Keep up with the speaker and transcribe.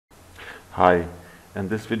Hi, in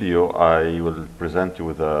this video I will present you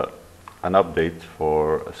with an update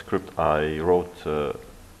for a script I wrote a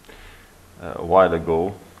while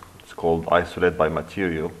ago. It's called isolate by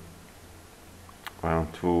material. I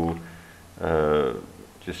want to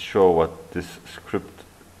just show what this script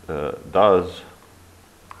does.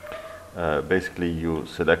 Basically you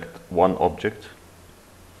select one object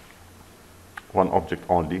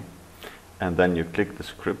only, and then you click the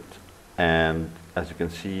script, and as you can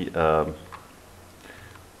see,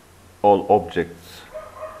 all objects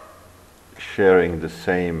sharing the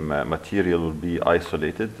same material will be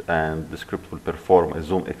isolated, and the script will perform a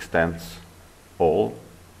zoom extents all.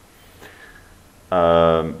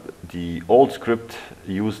 The old script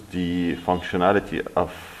used the functionality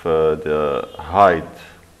of the hide.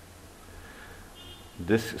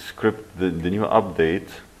 This script, the new update,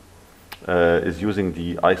 is using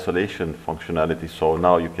the isolation functionality. So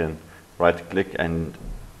now you can right click and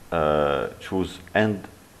choose end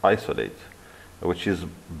isolate, which is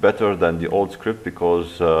better than the old script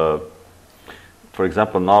because for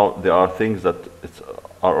example, now there are things that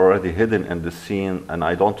are already hidden in the scene and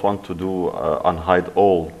I don't want to do unhide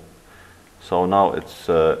all. So now it's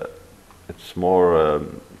more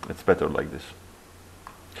it's better like this.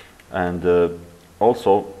 And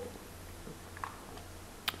also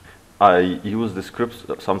I use the scripts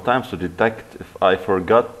sometimes to detect if I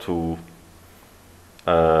forgot to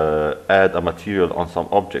add a material on some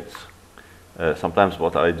objects. Sometimes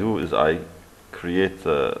what I do is I create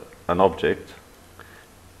an object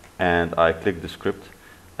and I click the script.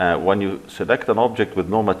 When you select an object with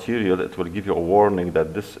no material, it will give you a warning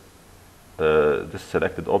that this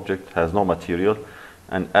selected object has no material,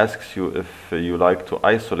 and asks you if you like to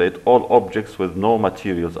isolate all objects with no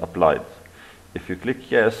materials applied. If you click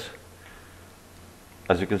yes,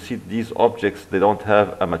 as you can see, these objects, they don't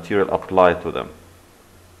have a material applied to them.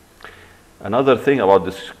 Another thing about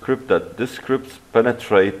this script, that this script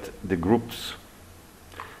penetrate the groups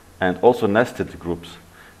and also nested groups.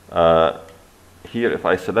 Here, if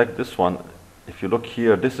I select this one, if you look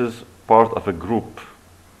here, this is part of a group.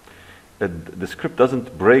 The script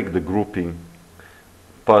doesn't break the grouping,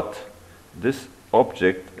 but this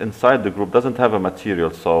object inside the group doesn't have a material,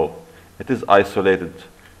 so it is isolated,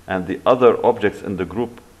 and the other objects in the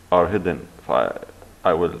group are hidden. If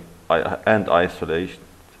I end isolation.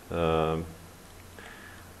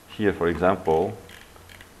 Here, for example,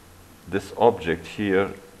 this object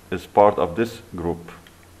here is part of this group.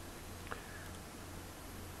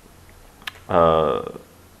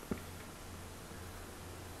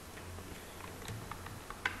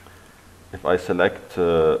 If I select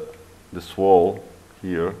this wall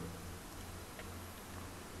here,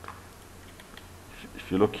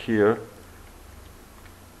 if you look here,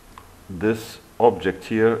 this object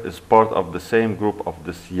here is part of the same group of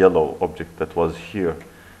this yellow object that was here.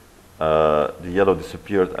 The yellow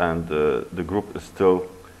disappeared and the group is still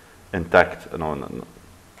intact.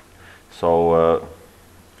 So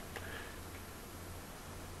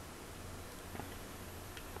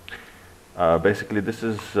basically this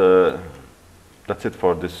is that's it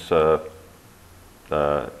for this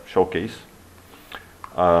showcase.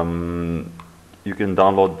 You can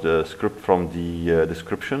download the script from the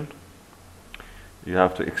description. You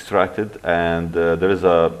have to extract it, and there is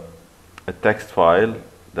a text file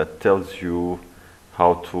that tells you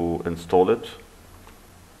how to install it.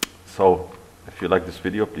 So if you like this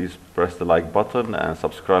video, please press the like button and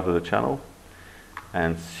subscribe to the channel,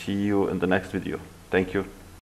 and see you in the next video. Thank you.